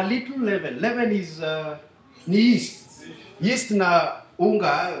that a little leaven is ni yeast. Yeast na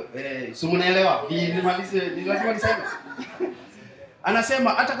unga so mnaelewa. Ni lazima niseme. Anasema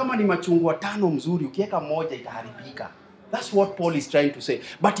hata kama ni machungwa 5 mzuri ukiweka moja itaharibika. That's what Paul is trying to say.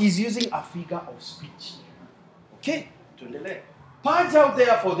 But he's using a figure of speech. Okay? Tuendelee. Purge out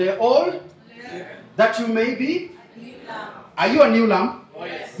therefore the old that you may be. Are you a new lamb? Oh,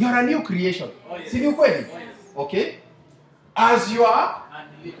 yes. You are a new creation. Oh, yes. Si ni kweli? Oh, yes. Okay? As you are,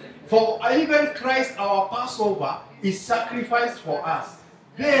 And living. for even Christ our Passover is sacrificed for us.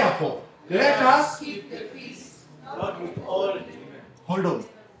 Therefore, let us Keep the feast. Not with all living. hold on.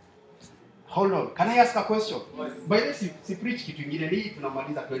 Hold on. Can I ask a question? By the way, si preach kitu ingine ni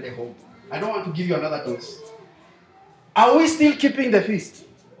tunamaliza twende home. I don't want to give you another dose. Are we still keeping the feast?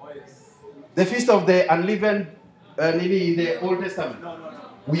 Oh, yes. The feast of the unleavened in the Old Testament? No.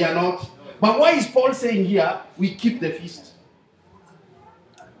 We are not. But why is Paul saying here we keep the feast?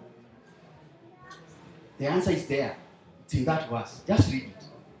 The answer is there. It's in that verse. Just read it.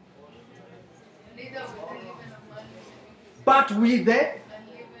 Neither with the leaven of malice, But with the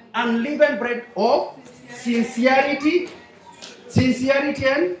unleavened bread of sincerity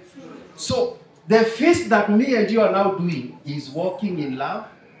and so the feast that me and you are now doing is walking in love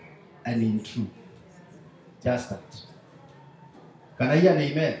and in truth. Just that. Can I hear an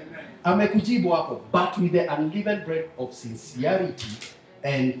amen? Amekujibu hapo, but with the unleavened bread of sincerity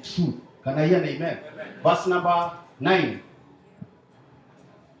and truth. Can I hear an amen? Verse number 9.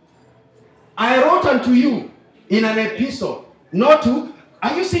 I wrote unto you in an epistle, not to.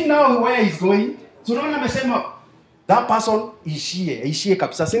 Are you seeing now where he's going? So now amesema that person ishie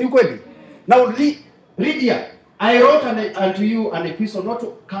kabisa. Si ni kweli? Now read here. I wrote unto you an epistle, not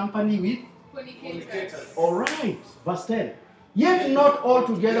to company with. fornicators. All right, verse 10. Yet not all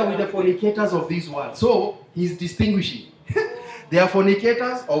together with the fornicators of this world. So he's distinguishing. There are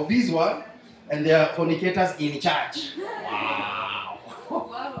fornicators of this world, and there are fornicators in church. Wow.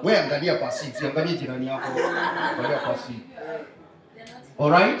 Wow. Wewe angalia pasi, angalia jirani yako. Angalia pasi.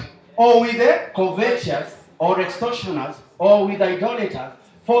 All right? Or with the covetous, or extortioners, or with idolaters.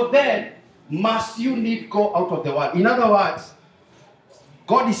 For then must you need go out of the world. In other words,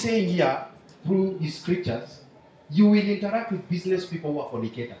 God is saying here, through his scriptures, you will interact with business people who are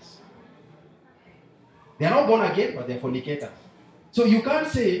fornicators. They are not born again, but they are fornicators. So you can't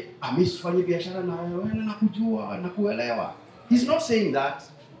say, amesifanya biashara na wewe na nakujua na kuelewa. He's not saying that.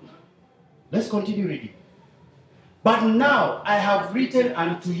 Let's continue reading. But now I have written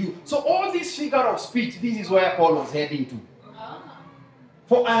unto you. So all this figure of speech, this is where Paul was heading to.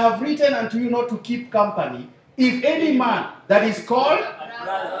 For I have written unto you not to keep company, if any man that is called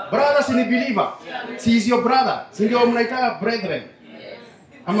brothers in a believer. He is your brother. Si ndio mnaita brethren.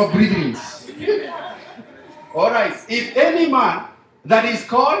 I'm a brethren. All right. If any man that is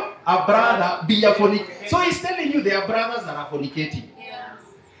called a brother be a fornicator. So he's telling you there are brothers that are fornicating.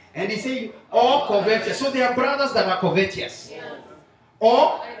 And he's saying, or covetous. So there are brothers that are covetous.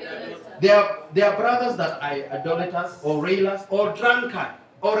 Or there are brothers that are idolaters or railers or drunkard.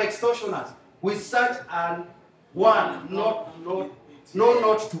 or extortioners with such an one not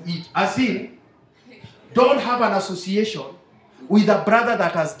to eat. As in, don't have an association with a brother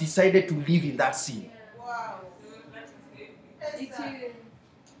that has decided to live in that sin.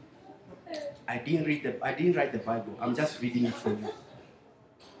 I didn't write the Bible. I'm just reading it for you.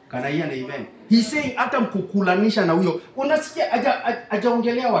 Can I hear an amen? He's saying hata mkukulanisha na huyo. Unasikia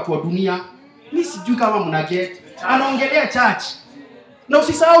hajaongelea watu wa dunia. Mimi sijui kama mna get. Anaongelea church. Na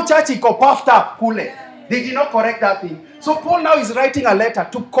usisahau church iko puffed up kule. They did not correct that thing. So Paul now is writing a letter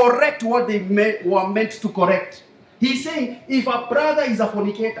to correct what they were meant to correct. He's saying if a brother is a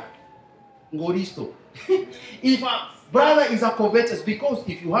fornicator, ngoristo. If a brother is a covetous, because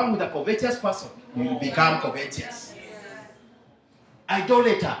if you hang with a covetous person, you will become covetous.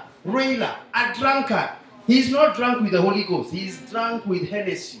 Idolater, railer, a drunkard. He's not drunk with the Holy Ghost. He's drunk with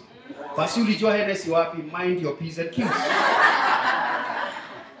Hennessy. Basi ulijua Hennessy wapi? Mind your P's and Q's.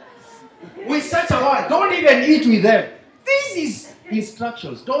 With such a one, don't even eat with them. This is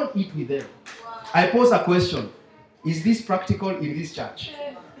instructions. Don't eat with them. I pose a question. Is this practical in this church?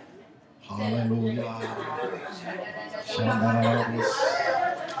 Hallelujah.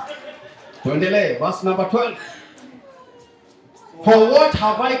 Tuendelee, verse number 12. For what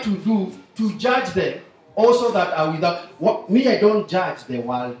have I to do to judge them also that are without? Me, I don't judge the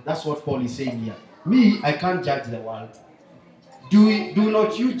world. That's what Paul is saying here. Me, I can't judge the world. Do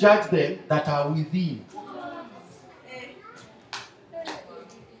not you judge them that are within.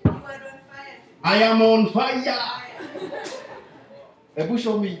 I am on fire. Ebu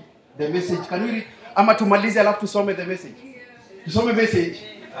show me the message. Can you read? Ama tumalize alafu tusome the message. Tusome message.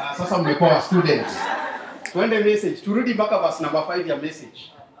 Sasa mmekuwa students. Tuende message. Turudi mpaka verse number 5 ya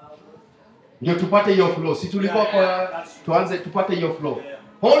message. Ndio tupate hiyo flow. Si tulikuwa kwa tuanze tupate hiyo flow.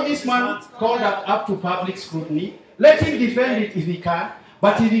 Hold this man called up to public scrutiny. Let him defend it if he can.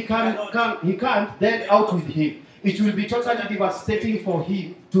 But if he can't, then out with him. It will be totally devastating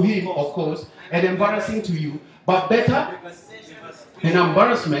to him, of course, and embarrassing to you. But better an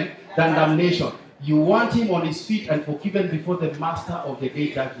embarrassment than damnation. You want him on his feet and forgiven before the master of the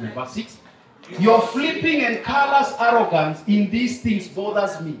day judgment. Verse 6. Your flipping and callous arrogance in these things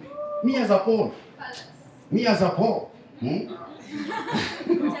bothers me. Me as a Paul.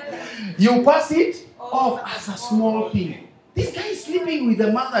 You pass it off as a small thing. This guy is sleeping with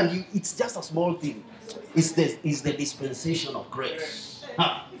the mother and it's just a small thing. It's the dispensation of grace.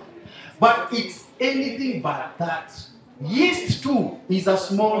 But it's anything but that. Yeast too is a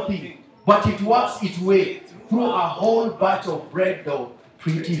small thing, but it works its way through a whole batch of bread dough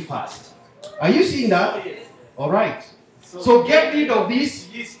pretty fast. Are you seeing that? All right. So get rid of this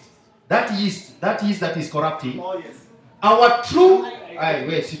yeast. That yeast that is corrupting. Our true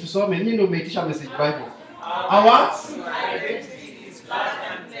message Bible. Our identity is flat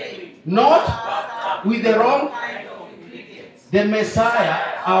and plain. Not with the wrong kind of ingredients. The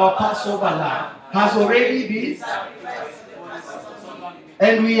Messiah, our Passover lamb, has already been sacrificed.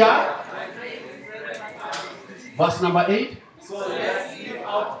 And we are. Verse number 8. So let's give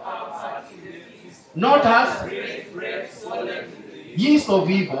out our hearts in the feast. Not as bread swollen yeast of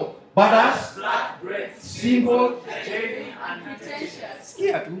evil, but as flat bread, simple, genuine and pretentious.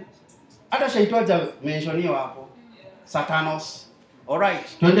 Sikia tu. Hata shaitwaja mentionio hapo. Satanos.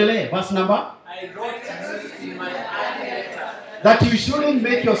 Alright. Tuendelee. Verse number. I wrote it in my early letter. That you shouldn't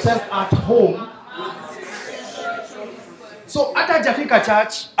make yourself at home. So hata hajafika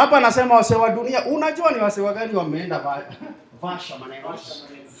church, hapa anasema wase wa dunia, unajua ni wase wa gani wameenda vasha maneno.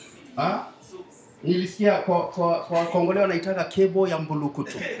 Nilisikia kwa Kongoleo wanaitaka kebo ya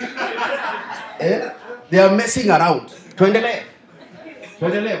mbulukutu. They are messing around. Tuendelee,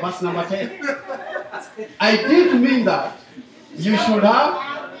 verse number 10. I didn't mean that you should have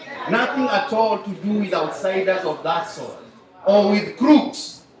nothing at all to do with outsiders of that sort, or with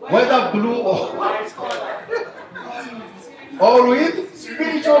crooks, whether blue or white, or with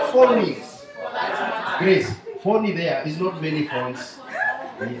spiritual phonies. Grace, phony there is not many phones.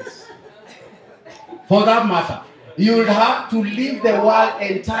 Yes. For that matter, you would have to leave the world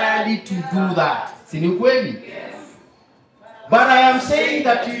entirely to do that. Sinukweli? But I am saying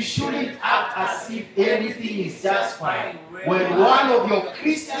that you shouldn't act as if everything is just fine when one of your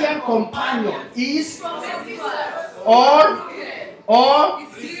Christian companions is or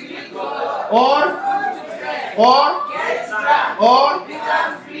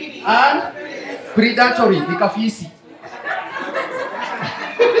and predatory, nikafisi.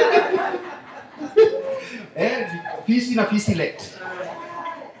 Fisi na fisi let.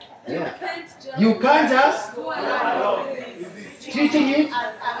 Yeah. You can't just treating it.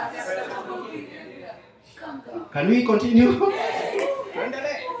 Can we continue?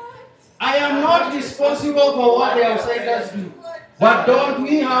 I am not responsible for what the outsiders do. But don't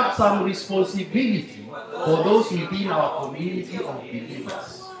we have some responsibility for those within our community of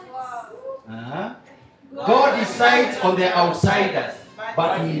believers? Uh-huh. God decides on the outsiders,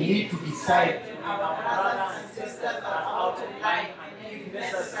 but we need to decide. Our brothers and sisters are out of line and if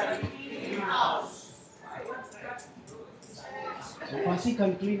necessary, clean house. So Pasi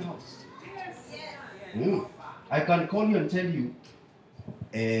can clean house. I can call you and tell you,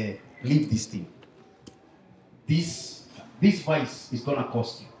 leave this thing. This vice is gonna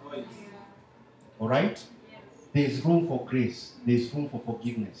cost you. All right? There's room for grace. There's room for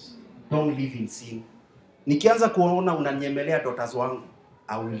forgiveness. Don't live in sin. Nikianza kuona unanyemelea daughters wangu,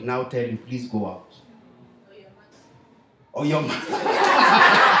 I will now tell you, please go out. Or your man.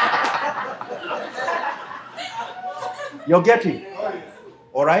 You're getting?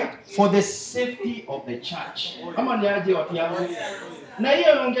 All right? For the safety of the church. Kama ni aje watu yangu. Na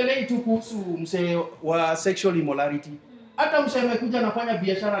hiyo naongelea tu kuhusu msee wa sexual immorality. Hata msee amekuja anafanya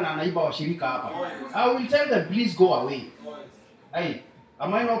biashara na anaiba washirika hapa. I will tell them, please go away. Hey,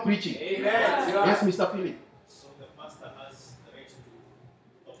 am I not preaching? Amen. Yes, Mr. Philip. So the pastor has the right to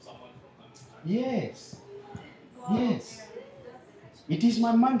stop someone from coming. Yes. Yes. It is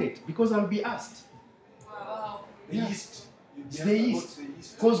my mandate because I'll be asked. The Yeah. East. It's the East.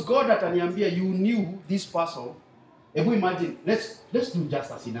 Because God ataniambia, you knew this person. If we imagine, let's do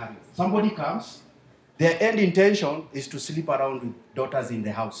just a scenario. Somebody comes, their end intention is to sleep around with daughters in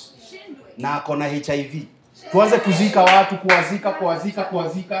the house. Na akona HIV. Tuanze kuzika watu,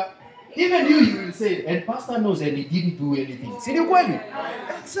 kuwazika. Even you will say, and pastor knows and he didn't do anything. Si ni kweli?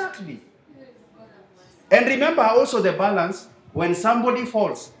 Exactly. And remember also the balance, when somebody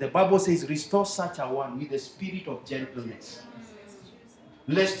falls, the Bible says, restore such a one with the spirit of gentleness.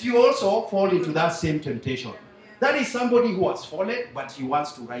 Lest you also fall into that same temptation. That is somebody who has fallen, but he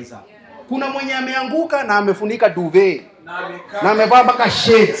wants to rise up. Kuna mwenye ameanguka na amefunika duvet. Na amevaa mpaka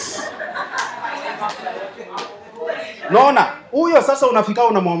shades. Naona, huyo sasa unafika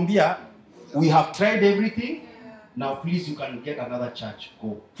unamwambia, we have tried everything. Now please you can get another church.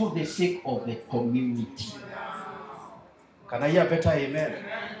 Go. For the sake of the community. Can I hear better amen?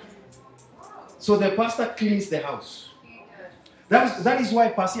 So the pastor cleans the house. That is why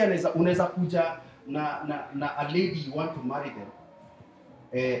Pasi unaweza kuja na a lady you want to marry them.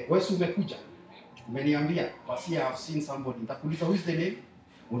 Wewe umekuja. Umeniambia, Pasi, I have seen somebody. Nitakuuliza who is the name?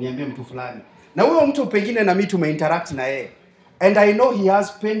 Uniambie mtu fulani. Na huyo mtu pengine na mimi tumeinteract na yeye. And I know he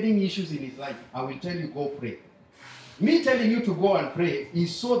has pending issues in his life. I will tell you, go pray. Me telling you to go and pray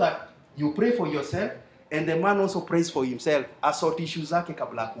is so that you pray for yourself and the man also prays for himself. Asort issues zake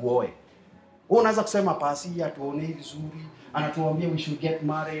kabla kuoe. Unaweza kusema Pasi atuone vizuri, anatuambia we should get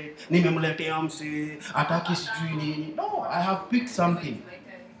married, nimemletea mse, ataki sijui nini. No, I have picked something.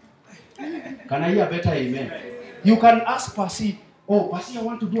 Can I hear better amen? You can ask Pasi, oh Pasi, I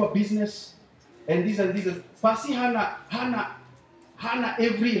want to do a business and this and this. Pasi hana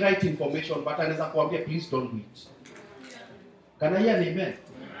every right information, but anaweza kuambia please don't do it. Can I hear amen?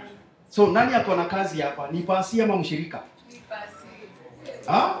 So nani ako na kazi hapa? Ni Pasi ama mshirika?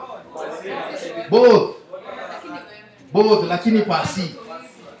 Huh? Both, lakini Pasi.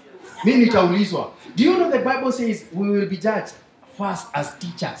 Mimi nitaulizwa. Do you know the Bible says we will be judged first as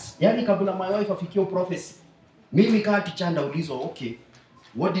teachers? Yaani kabla my wife afikie prophecy. Mimi kama teacher ndaulizwa, okay,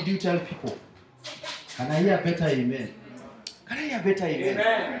 what did you tell people? Can I hear better amen? Can I hear better amen?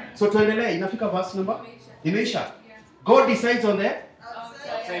 Amen. So tuendelee, inafika verse number? Imeisha. God decides on the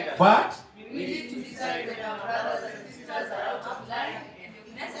but We need to decide when our brothers and sisters are out of line and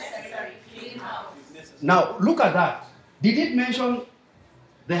if necessary, clean house. now look at that. Did it mention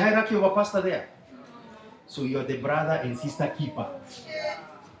the hierarchy of a pastor there? So you're the brother and sister keeper.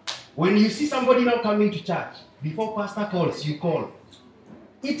 When you see somebody now coming to church, before pastor calls, you call.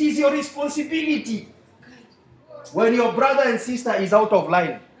 It is your responsibility. When your brother and sister is out of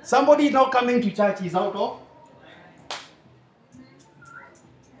line, somebody now coming to church is out of.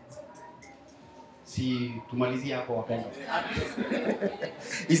 See, tumalizie hapo wapenda.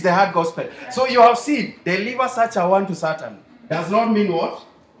 It's the hard gospel. So you have seen, deliver such a one to Satan. Does not mean what?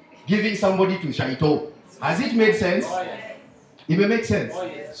 Giving somebody to Shaito. Has it made sense? Oh, yes. It may make sense. Oh,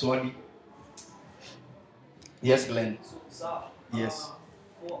 yes. Sorry. Yes, Glenn. So, sir, Yes.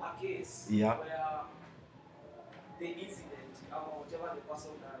 For a case Yeah. where the incident or whatever the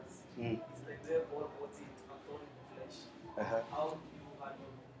person does Mm. is like where God puts it a thorn in the flesh, Uh-huh. how do you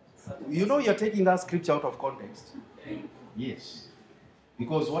handle certain You know you're taking that scripture out of context. things? Yes.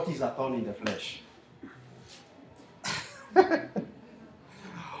 Because what is a thorn in the flesh?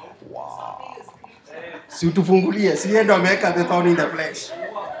 Wow. Si utufungulie. Si yeye ndo ameweka the thorn in the flesh.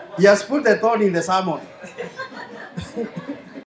 He has put the thorn in the sermon.